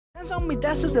Hands on me,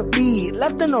 that's to the beat.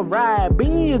 Left and a right,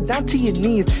 bringing you down to your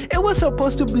knees. It was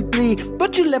supposed to be 3,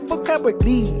 but you left for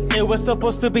cowardly. It was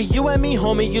supposed to be you and me,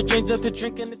 homie. You changed up to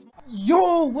drinking this.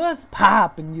 Yo, what's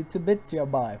poppin', YouTube? It's your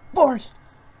boy, Force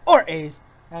or Ace.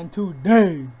 And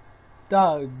today,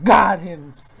 the God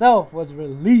himself was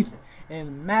released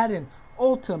in Madden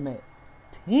Ultimate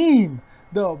Team.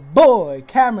 The boy,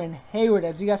 Cameron Heyward.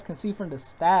 As you guys can see from the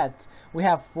stats, we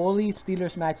have fully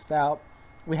Steelers maxed out.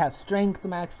 We have strength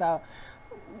maxed out.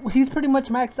 He's pretty much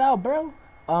maxed out, bro.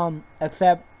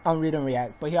 Except on read and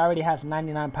react. But he already has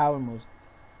 99 power moves.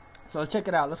 So let's check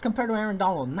it out. Let's compare to Aaron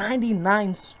Donald.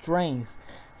 99 strength,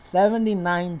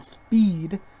 79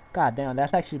 speed. God damn,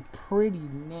 that's actually pretty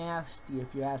nasty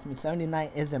if you ask me.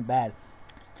 79 isn't bad.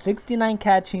 69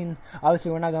 catching. Obviously,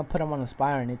 we're not going to put him on a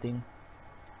spy or anything.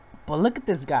 But look at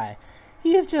this guy.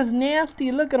 He is just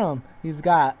nasty. Look at him. He's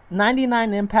got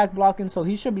 99 impact blocking, so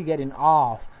he should be getting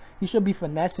off. He should be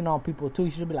finessing on people too.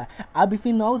 He should be like, I'll be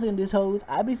finessing this hose.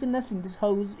 I'll be finessing this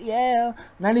hose. Yeah.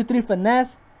 93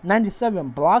 finesse. 97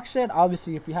 block shed.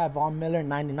 Obviously, if you have Von Miller,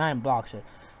 99 block shed.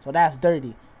 So that's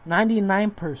dirty. 99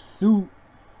 pursuit.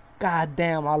 God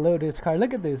damn, I love this card.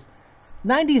 Look at this.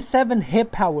 97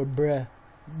 hit power, bruh.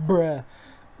 Bruh.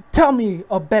 Tell me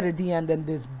a better DN than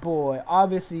this boy.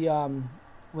 Obviously,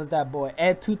 was that boy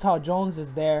Ed Too Tall Jones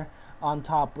is there on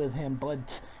top with him,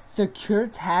 but secure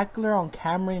tackler on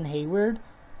Cameron Heyward.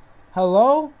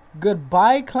 Hello,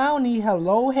 goodbye Clowney.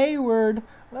 Hello Heyward.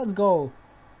 Let's go.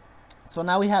 So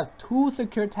now we have 2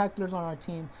 secure tacklers on our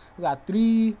team. We got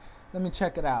 3. Let me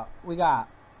check it out. We got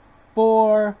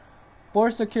 4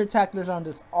 secure tacklers on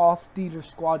this all Steelers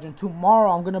squadron.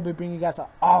 Tomorrow I'm gonna be bringing you guys an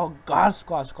all God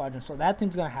squadron. So that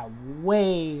team's gonna have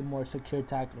way more secure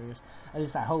tacklers. At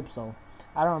least I hope so.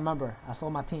 I don't remember. I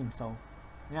sold my team, so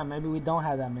yeah, maybe we don't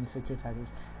have that many secure tacklers.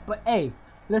 But hey,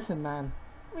 listen, man.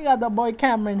 We got the boy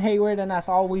Cameron Heyward, and as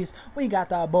always, we got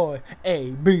that boy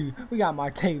AB. We got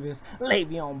Martavis,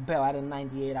 Le'Veon Bell out of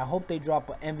 98. I hope they drop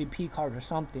an MVP card or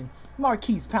something.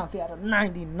 Marquise Pouncey out of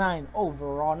 99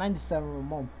 overall, 97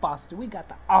 Ramon Foster. We got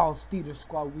the all Steelers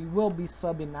squad. We will be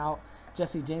subbing out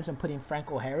Jesse James and putting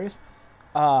Franco Harris.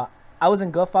 I was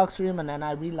in Gutfox stream and then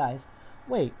I realized,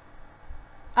 wait,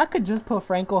 I could just put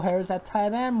Franco Harris at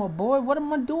tight end, my boy. What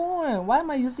am I doing? Why am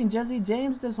I using Jesse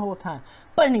James this whole time?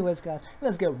 But anyways, guys,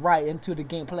 let's get right into the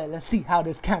gameplay. Let's see how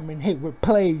this Cameron Heyward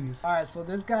plays. All right, so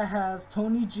this guy has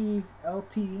Tony G,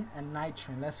 LT, and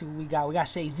Nitrin. Let's see what we got. We got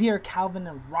Shazier, Calvin,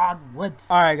 and Rod Woods.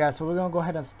 All right, guys, so we're going to go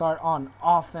ahead and start on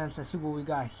offense. Let's see what we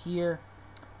got here.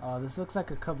 This looks like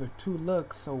a cover 2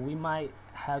 look, so we might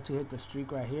have to hit the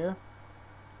streak right here.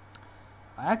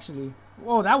 Actually,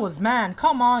 whoa, that was man.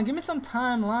 Come on, give me some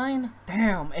timeline.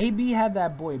 Damn, AB had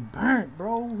that boy burnt,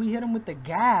 bro. We hit him with the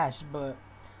gash, but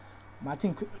my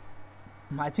team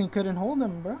couldn't hold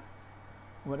him, bro.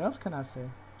 What else can I say?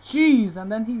 Jeez,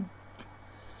 and then he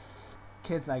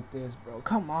kids like this, bro.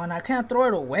 Come on, I can't throw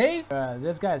it away.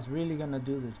 This guy's really gonna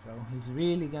do this, bro. He's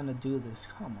really gonna do this.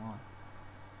 Come on,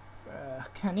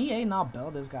 can EA not bail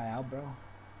this guy out, bro?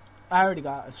 I already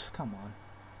got. Come on.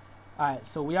 Alright,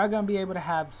 so we are going to be able to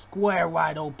have square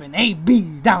wide open AB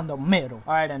down the middle.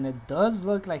 Alright, and it does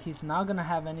look like he's not going to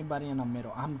have anybody in the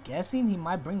middle. I'm guessing he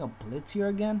might bring a blitz here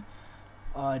again.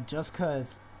 Just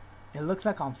because it looks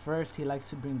like on first he likes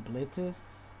to bring blitzes.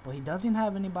 But he doesn't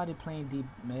have anybody playing deep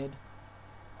mid.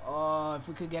 Oh, if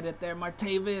we could get it there,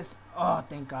 Martavis. Oh,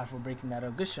 thank God for breaking that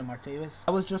up. Good shit, Martavis.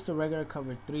 That was just a regular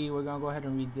cover 3. We're going to go ahead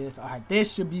and read this. Alright,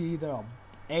 this should be either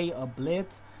a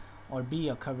blitz or B,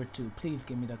 a cover 2. Please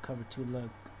give me the cover 2 look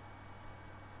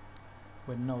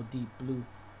with no deep blue.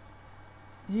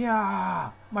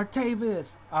 Yeah,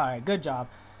 Martavis. Alright, good job.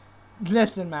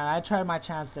 Listen, man, I tried my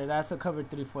chance there. That's a cover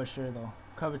 3 for sure, though.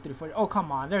 Cover 3 for sure. Oh,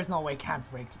 come on. There's no way Camp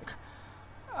breaks.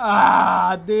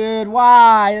 Ah, dude,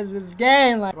 why is this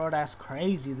game like... Bro, that's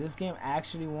crazy. This game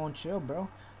actually won't chill, bro.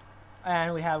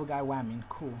 And we have a guy whamming.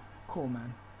 Cool. Cool,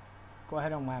 man. Go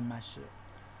ahead and wham my shit.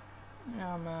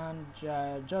 Yeah, man,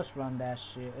 just run that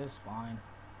shit. It's fine.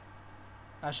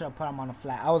 I should have put him on a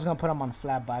flat. I was going to put him on a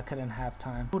flat, but I couldn't have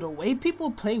time. But the way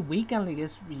people play Weekend League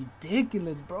is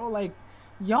ridiculous, bro. Like,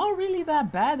 y'all really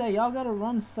that bad that y'all got to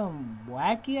run some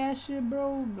wacky ass shit,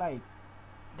 bro? Like,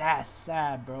 that's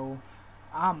sad, bro.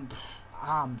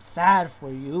 I'm sad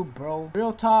for you, bro.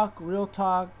 Real talk, real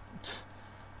talk.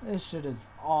 This shit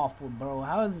is awful, bro.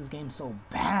 How is this game so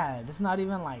bad? It's not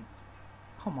even like...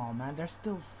 Come on, man. There's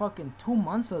still fucking 2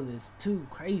 months of this. Too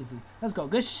crazy. Let's go.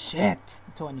 Good shit.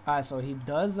 20. Alright, so he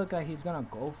does look like he's gonna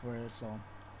go for it. So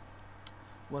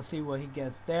we'll see what he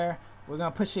gets there. We're gonna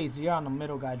put Shazier on the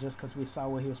middle guy just because we saw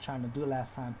what he was trying to do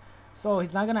last time. So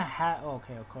he's not gonna have.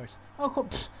 Okay, of course. Of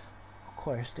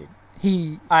course, dude.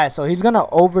 Alright, so he's gonna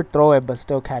overthrow it but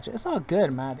still catch it. It's all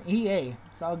good, man. EA,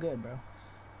 it's all good, bro.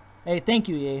 Hey, thank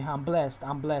you, EA. I'm blessed.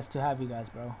 I'm blessed to have you guys,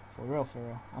 bro. For real, for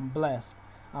real. I'm blessed.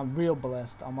 I'm real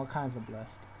blessed. I'm all kinds of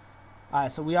blessed.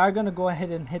 Alright, so we are gonna go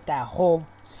ahead and hit that hole.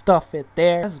 Stuff it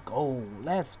there. Let's go.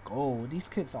 Let's go. These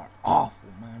kids are awful,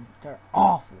 man. They're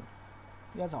awful.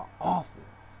 You guys are awful.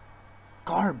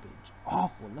 Garbage.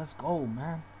 Awful. Let's go,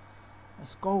 man.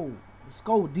 Let's go. Let's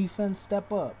go, defense.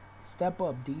 Step up. Step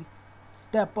up, D.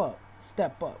 Step up.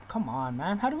 Step up. Come on,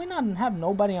 man. How do we not have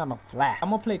nobody on the flat? I'm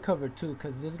gonna play cover 2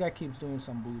 because this guy keeps doing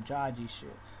some bujaji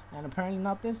shit. And apparently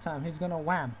not this time. He's gonna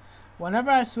wham. Whenever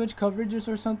I switch coverages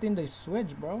or something, they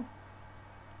switch, bro.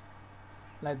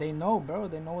 Like, they know, bro.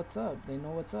 They know what's up. They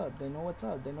know what's up. They know what's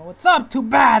up. They know what's up. Too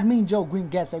bad. Mean Joe Green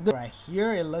gets it. Good. Right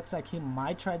here, it looks like he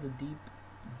might try the deep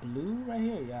blue right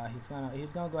here. Yeah, he's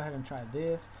gonna go ahead and try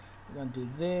this. We're gonna do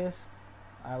this.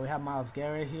 We have Myles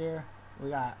Garrett here. We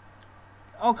got,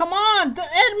 oh, come on, the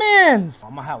Edmonds.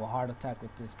 I'm gonna have a heart attack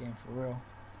with this game, for real.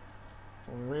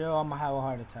 For real, I'm gonna have a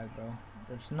heart attack, bro.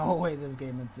 There's no way this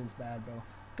game is this bad, bro.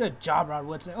 Good job, Rod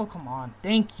Woodson. Oh, come on.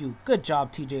 Thank you. Good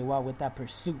job, TJ Watt, with that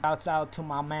pursuit. Shouts out to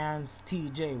my man's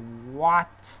TJ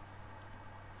Watt.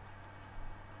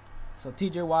 So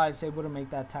TJ Watt is able to make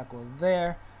that tackle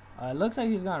there. It looks like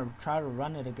he's gonna try to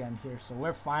run it again here, so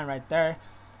we're fine right there.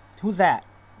 Who's that?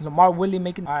 Lamar Willie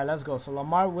making. All right, let's go. So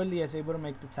Lamar Willie is able to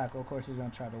make the tackle. Of course, he's gonna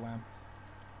try to wham.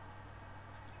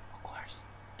 Of course,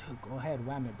 dude, go ahead,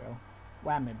 wham it, bro.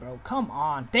 Wham it, bro. Come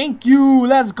on. Thank you.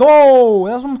 Let's go.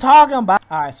 That's what I'm talking about.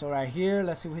 All right, so right here,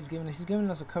 let's see what he's giving us. He's giving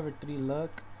us a cover 3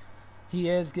 look. He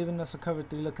is giving us a cover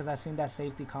 3 look because I seen that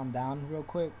safety calm down real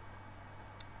quick.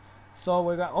 So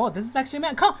we're gonna. Oh, this is actually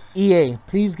man. Come. EA,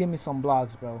 please give me some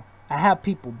blocks, bro. I have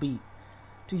people beat.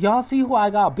 Do y'all see who I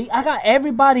got beat? I got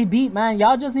everybody beat, man.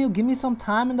 Y'all just need to give me some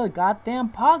time in the goddamn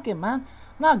pocket, man.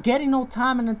 I'm not getting no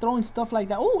time and then throwing stuff like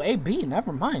that. Oh, AB,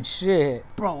 never mind. Shit.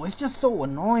 Bro, it's just so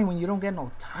annoying when you don't get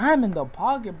no time in the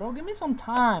pocket, bro. Give me some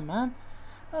time, man.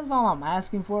 That's all I'm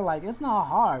asking for. Like, it's not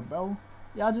hard, bro.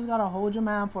 Y'all just gotta hold your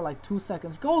man for like 2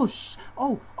 seconds. Go.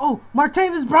 Oh,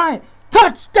 Martavis Bryant.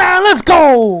 Touchdown. Let's go.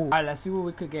 All right, let's see what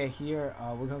we could get here.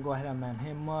 We're gonna go ahead and man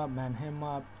him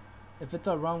up. If it's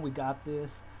a run, we got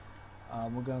this.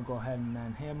 We're gonna go ahead and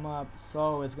man him up.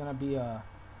 So it's gonna be a.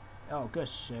 Oh, good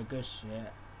shit.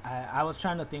 I was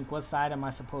trying to think what side am I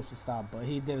supposed to stop, but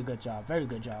he did a good job. Very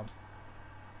good job.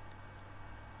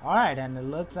 All right, and it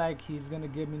looks like he's gonna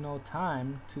give me no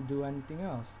time to do anything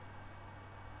else.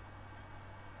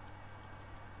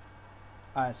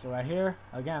 All right, so right here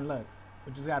again, look.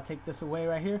 We just gotta take this away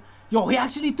right here. Yo, he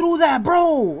actually threw that,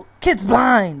 bro. Kid's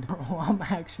blind. Bro, I'm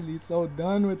actually so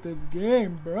done with this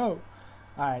game, bro.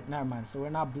 Alright, never mind. So we're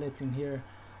not blitzing here.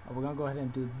 We're gonna go ahead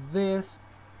and do this.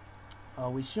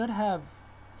 We should have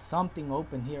something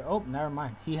open here. Oh, never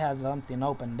mind. He has something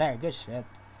open there. Good shit.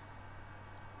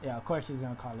 Yeah, of course he's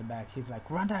gonna call it back. He's like,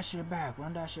 run that shit back.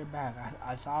 Run that shit back.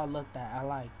 I saw a look that I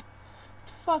liked. Get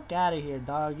the fuck out of here,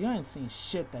 dog. You ain't seen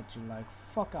shit that you like.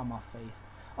 Fuck out my face.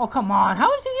 Oh, come on.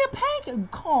 How is he get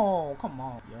pancake? Oh, come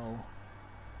on, yo.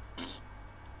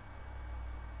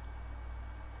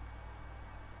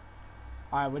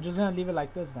 Alright, we're just gonna leave it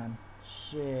like this then.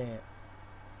 Shit.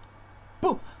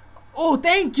 Boom. Oh,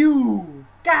 thank you.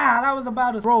 God, I was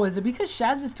about to. Bro, is it because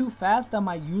Shaz is too fast that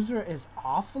my user is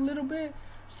off a little bit?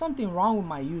 Something wrong with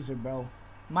my user, bro.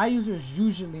 My user is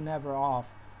usually never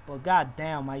off. But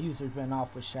goddamn, my user's been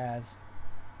off with Shaz.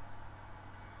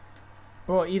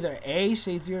 Bro, either A,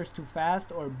 Shazier is too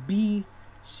fast, or B,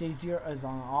 Shazier is an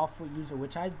awful user,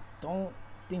 which I don't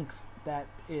think that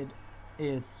it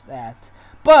is that.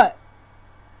 But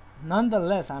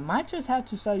nonetheless, I might just have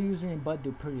to start using Bud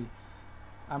Dupree.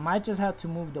 I might just have to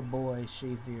move the boy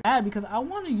Shazier. Yeah, because I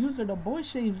want to use the boy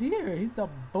Shazier. He's the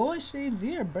boy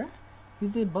Shazier, bruh.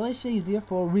 He's the boy Shazier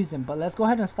for a reason. But let's go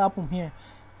ahead and stop him here.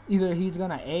 Either he's going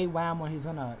to A-wham or he's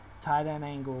going to tight end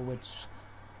angle, which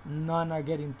none are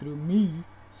getting through me.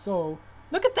 So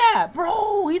look at that,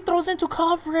 bro. He throws into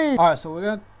coverage. All right, so we're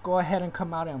going to go ahead and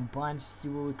come out and bunch, see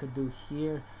what we could do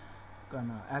here.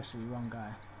 Actually, wrong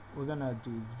guy. We're going to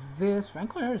do this.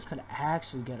 Franco Harris could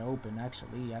actually get open,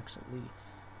 actually.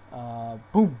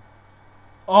 Boom.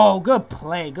 Oh, good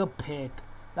play. Good pick.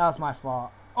 That was my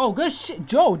fault. Oh, good shit.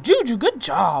 Juju, good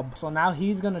job. So now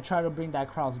he's going to try to bring that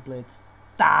cross blitz.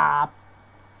 Stop.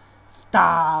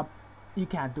 You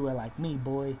can't do it like me,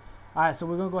 boy. All right, so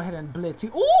we're going to go ahead and blitz.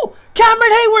 Ooh,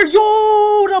 Cameron Heyward.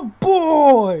 Yo, the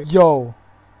boy. Yo,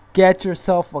 get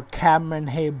yourself a Cameron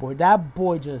Heyward. That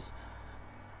boy just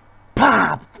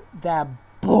popped. That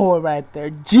boy right there.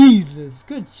 Jesus.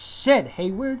 Good shit,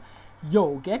 Heyward.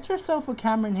 Yo, get yourself a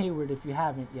Cameron Heyward if you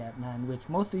haven't yet, man. Which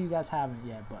most of you guys haven't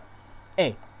yet, but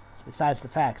hey, it's besides the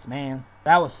facts, man.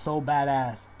 That was so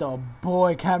badass. The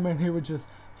boy Cameron Heyward just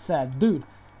said, dude,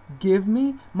 give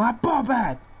me my ball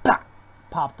back. Bah!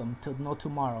 Popped him to no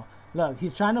tomorrow. Look,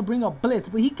 he's trying to bring a blitz,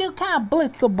 but he can't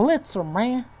blitz the blitzer,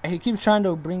 man. He keeps trying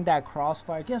to bring that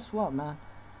crossfire. Guess what, man?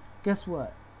 Guess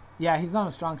what? Yeah, he's on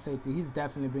a strong safety. He's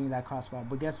definitely bringing that crossfire.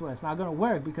 But guess what? It's not going to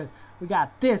work because we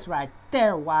got this right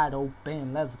there wide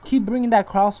open. Let's keep bringing that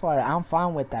crossfire. I'm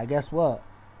fine with that. Guess what?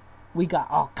 We got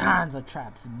all kinds of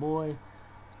traps, boy.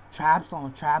 Traps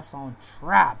on traps on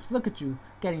traps. Look at you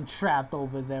getting trapped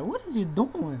over there. What is you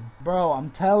doing? Bro, I'm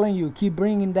telling you, keep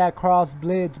bringing that cross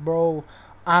blitz, bro.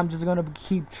 I'm just going to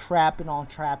keep trapping on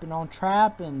trapping on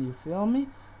trapping. You feel me?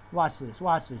 Watch this,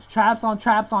 watch this. Traps on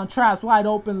traps on traps. Wide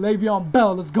open, Le'Veon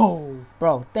Bell. Let's go.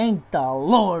 Bro, thank the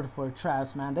Lord for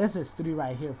traps, man. This is 3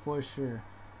 right here for sure.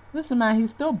 Listen, man, he's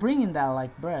still bringing that,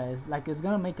 like, bruh. It's like it's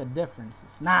going to make a difference.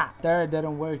 It's not. Third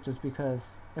didn't work just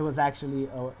because it was actually,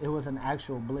 it was an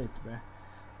actual blitz, bruh.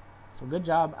 So good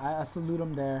job. I salute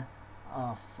him there.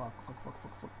 Fuck.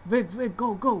 Vic,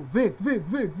 go. Vic.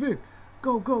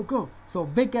 Go. So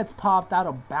Vic gets popped out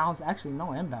of bounds. Actually,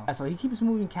 no, inbound. So he keeps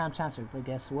moving Cam Chancellor. But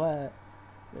guess what?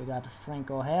 We got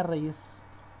Franco Harris.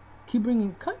 Keep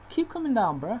coming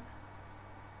down, bruh.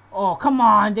 Oh, come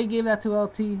on. They gave that to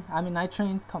LT. I mean, Night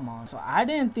Train. Come on. So I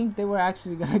didn't think they were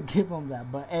actually going to give him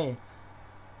that. But, hey,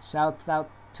 shouts out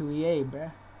to EA,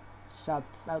 bruh.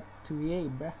 Shouts out to EA,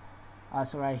 bruh.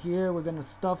 So right here, we're going to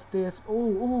stuff this.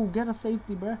 Oh, get a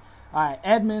safety, bruh. Alright,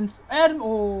 Edmonds.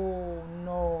 Oh,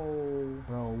 no.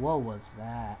 Bro, what was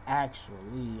that?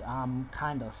 Actually, I'm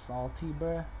kind of salty,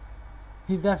 bruh.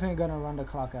 He's definitely going to run the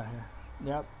clock out here.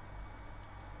 Yep.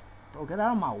 Bro, get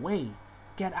out of my way.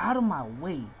 Get out of my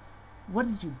way. What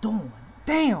is you doing?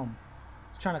 Damn.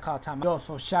 He's trying to call time. Yo,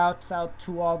 so shouts out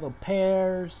to all the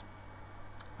pairs.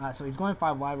 Alright, so he's going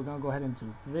 5 wide. We're going to go ahead and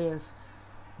do this.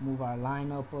 Move our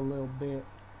line up a little bit.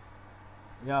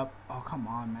 Yup. Oh, come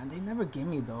on, man. They never give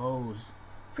me those.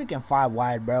 Freaking 5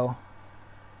 wide, bro.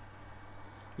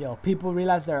 Yo, people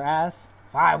realize their ass.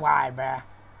 5 wide, bruh.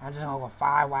 I'm just gonna go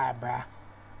 5 wide, bruh.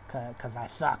 Cause I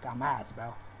suck. I'm ass,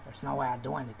 bro. There's no way I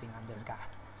do anything on this guy.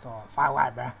 So, 5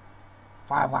 wide, bruh.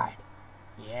 5 wide.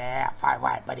 Yeah, 5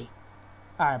 wide, buddy.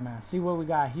 Alright, man. See what we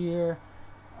got here.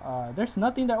 There's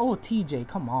nothing there. Oh, TJ.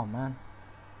 Come on, man.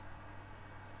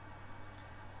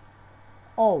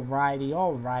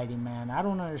 Alrighty, man. I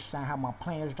don't understand how my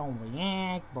players don't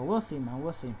react, but we'll see, man.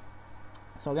 We'll see.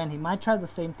 So again, he might try the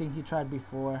same thing he tried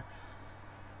before.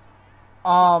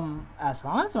 As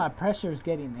long as my pressure is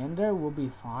getting in there, we'll be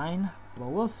fine. But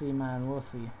we'll see, man. We'll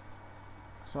see.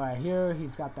 So right here,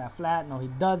 he's got that flat. No, he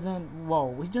doesn't. Whoa,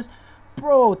 we just,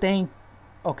 bro.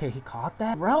 Okay, he caught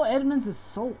that. Bro, Edmonds is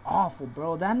so awful,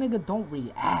 bro. That nigga don't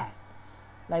react.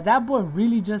 Like, that boy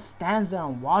really just stands there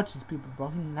and watches people, bro.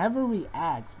 He never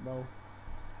reacts, bro.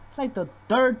 It's like the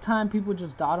 3rd time people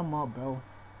just dot him up, bro.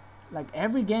 Like,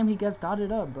 every game he gets dotted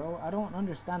up, bro. I don't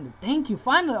understand it. Thank you.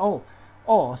 Finally.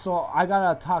 Oh, so I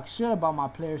gotta talk shit about my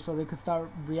players so they can start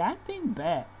reacting?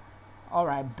 Bet.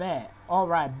 Alright, bet.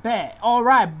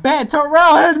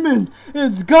 Terrell Edmonds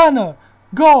is gonna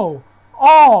go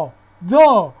all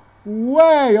the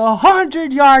way.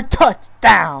 100-yard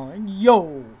touchdown.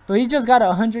 Yo. So he just got a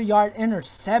 100-yard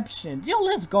interception. Yo,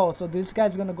 let's go. So this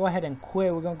guy's going to go ahead and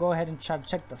quit. We're going to go ahead and try to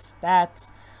check the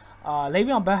stats.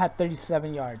 Le'Veon Bell had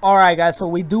 37 yards. Alright, guys. So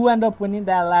we do end up winning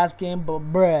that last game.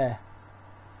 But, bruh,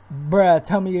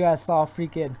 tell me you guys saw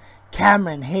freaking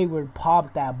Cameron Heyward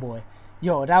pop that boy.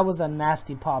 Yo, that was a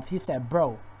nasty pop. He said,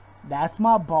 bro, that's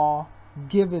my ball.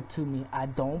 Give it to me. I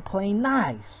don't play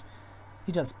nice.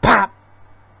 He just pop.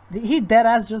 He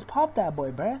deadass just popped that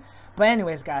boy, bruh. But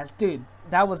anyways, guys, dude,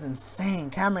 that was insane.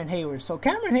 Cameron Heyward. So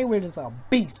Cameron Heyward is a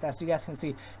beast, as you guys can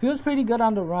see. He was pretty good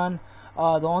on the run.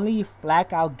 The only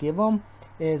flack I'll give him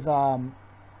is now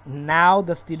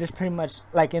the Steelers pretty much,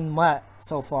 like in MUT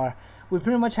so far, we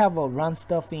pretty much have a run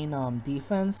stuffing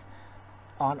defense.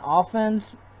 On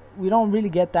offense, we don't really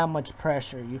get that much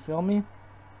pressure. You feel me?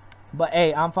 But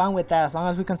hey, I'm fine with that as long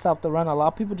as we can stop the run. A lot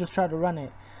of people just try to run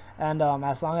it. And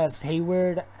as long as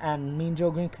Heyward and Mean Joe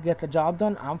Green could get the job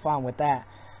done, I'm fine with that.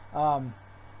 Other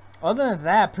than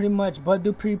that, pretty much Bud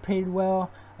Dupree played well.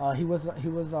 He was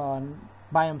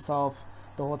by himself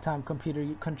the whole time, computer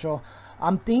control.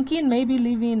 I'm thinking maybe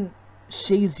leaving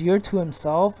Shazier to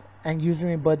himself and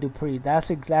using Bud Dupree. That's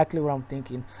exactly what I'm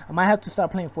thinking. I might have to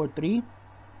start playing 4-3.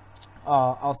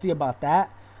 I'll see about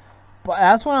that. But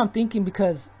that's what I'm thinking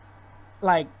because,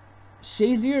 like,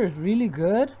 Shazier is really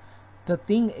good. The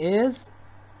thing is,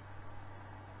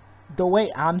 the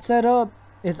way I'm set up,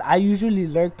 is I usually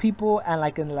lurk people, and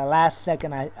like in the last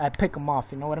second I pick them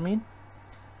off, you know what I mean?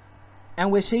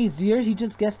 And with Shazier, he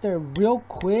just gets there real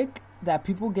quick that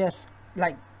people just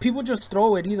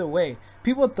throw it either way.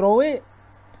 People throw it,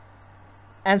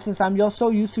 and since I'm so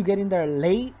used to getting there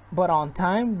late but on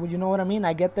time, you know what I mean?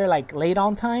 I get there like late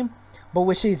on time, but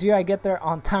with Shazier I get there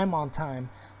on time.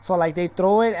 So like they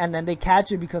throw it and then they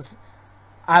catch it because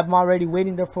I'm already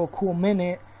waiting there for a cool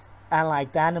minute, and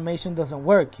like the animation doesn't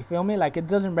work, you feel me? Like it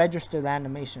doesn't register the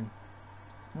animation.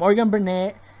 Morgan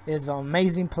Burnett is an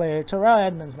amazing player. Terrell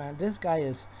Edmonds, man, this guy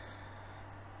is,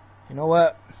 you know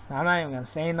what, I'm not even gonna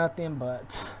say nothing,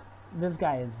 but this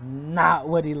guy is not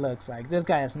what he looks like. This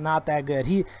guy is not that good.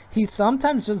 He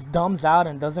sometimes just dumbs out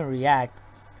and doesn't react.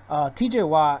 TJ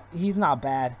Watt, he's not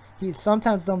bad. He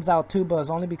sometimes dumbs out too, but it's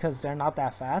only because they're not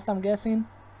that fast, I'm guessing.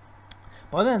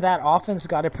 But other than that, offense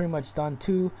got it pretty much done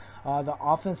too. The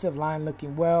offensive line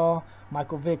looking well.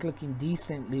 Michael Vick looking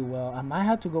decently well. I might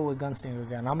have to go with Gunslinger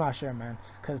again. I'm not sure, man.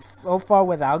 Because so far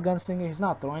without Gunslinger, he's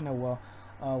not throwing it well.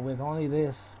 With only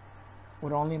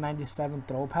 97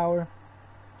 throw power,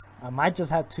 I might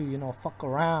just have to, you know, fuck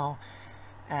around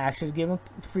and actually give him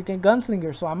freaking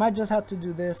Gunslinger. So I might just have to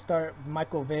do this. Start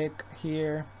Michael Vick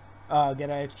here. Get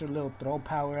an extra little throw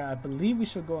power. I believe we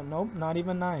should go. Nope, not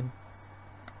even 9.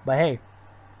 But hey,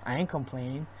 I ain't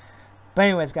complaining. But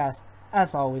anyways, guys,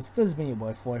 as always, this has been your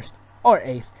boy Forrest or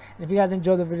Ace. And if you guys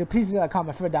enjoyed the video, please leave a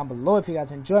comment further down below. If you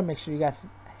guys enjoyed, make sure you guys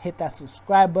hit that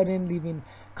subscribe button, leaving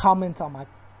comments on my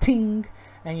ting.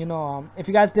 And you know, if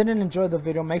you guys didn't enjoy the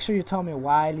video, make sure you tell me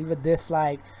why. Leave a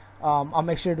dislike. I'll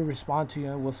make sure to respond to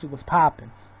you, and we'll see what's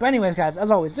popping. But anyways, guys, as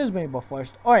always, this has been your boy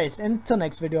Forrest or Ace. And until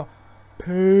next video,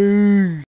 peace.